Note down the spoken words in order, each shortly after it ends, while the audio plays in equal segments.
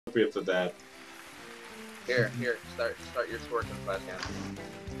appropriate for that. Here, start your twerking podcast.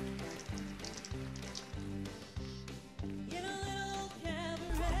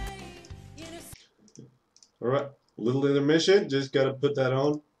 Alright, little intermission, just gotta put that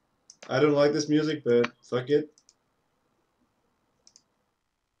on. I don't like this music, but fuck it.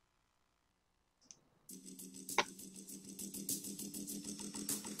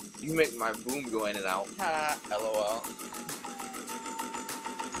 You make my boom go in and out. Ha, LOL.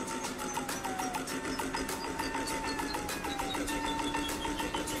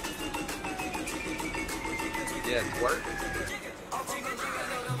 Yeah, twerk.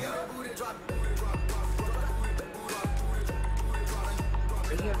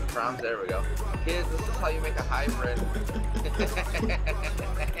 Maybe having frowns. There we go. Kids, this is how you make a hybrid.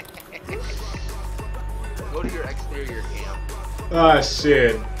 Go to your exterior cam. Ah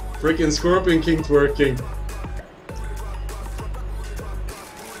shit. Freaking Scorpion King twerking.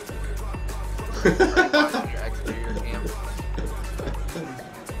 Your exterior cam.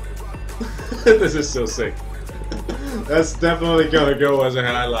 This is so sick. That's definitely gonna go as a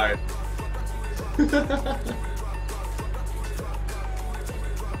highlight.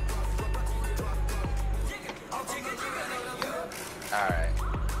 Alright.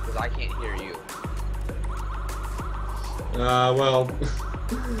 Because I can't hear you. Well,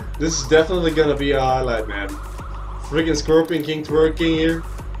 this is definitely gonna be a highlight, man. Freaking Scorpion King twerking here.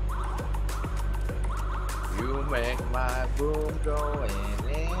 You make my boom go in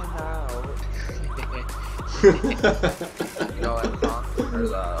and out. You know that song? Or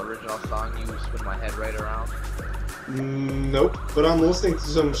the original song, You Spin My Head Right Around? Nope, but I'm listening to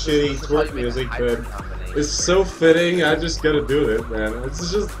some shitty twerk music, but it's so fitting, I just gotta do it, man.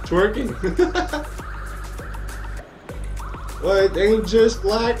 It's just twerking. Well, it ain't just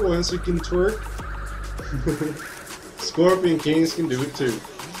black ones who can twerk. Scorpion Kings can do it too.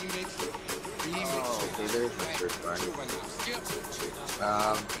 Oh, okay, there's the first one.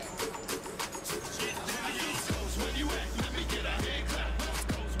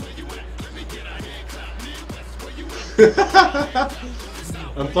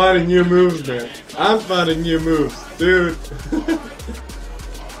 I'm finding new moves, man. I'm finding new moves, dude.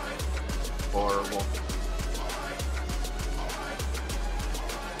 Horrible.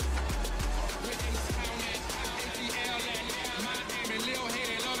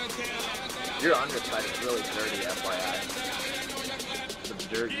 Your underside is really dirty, FYI. The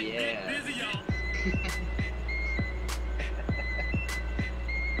dirt, yeah.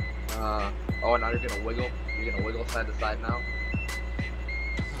 Oh, now you're gonna wiggle? You're gonna wiggle side to side now?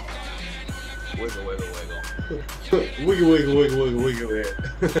 Wiggle, wiggle, wiggle. Wiggle, wiggle, wiggle, wiggle, wiggle, yeah.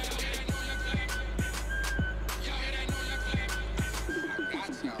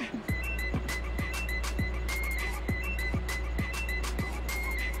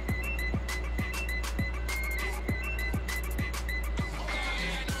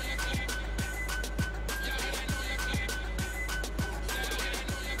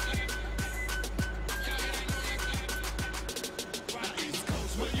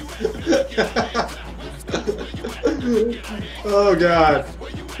 Oh god,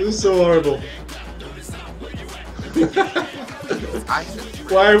 this is so horrible.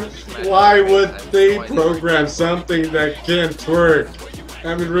 Why would they program something that can't work?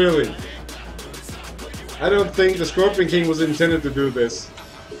 I mean, really. I don't think the Scorpion King was intended to do this.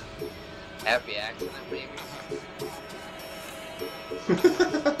 Happy accident, baby.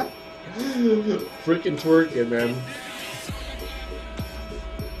 Freaking twerking, man.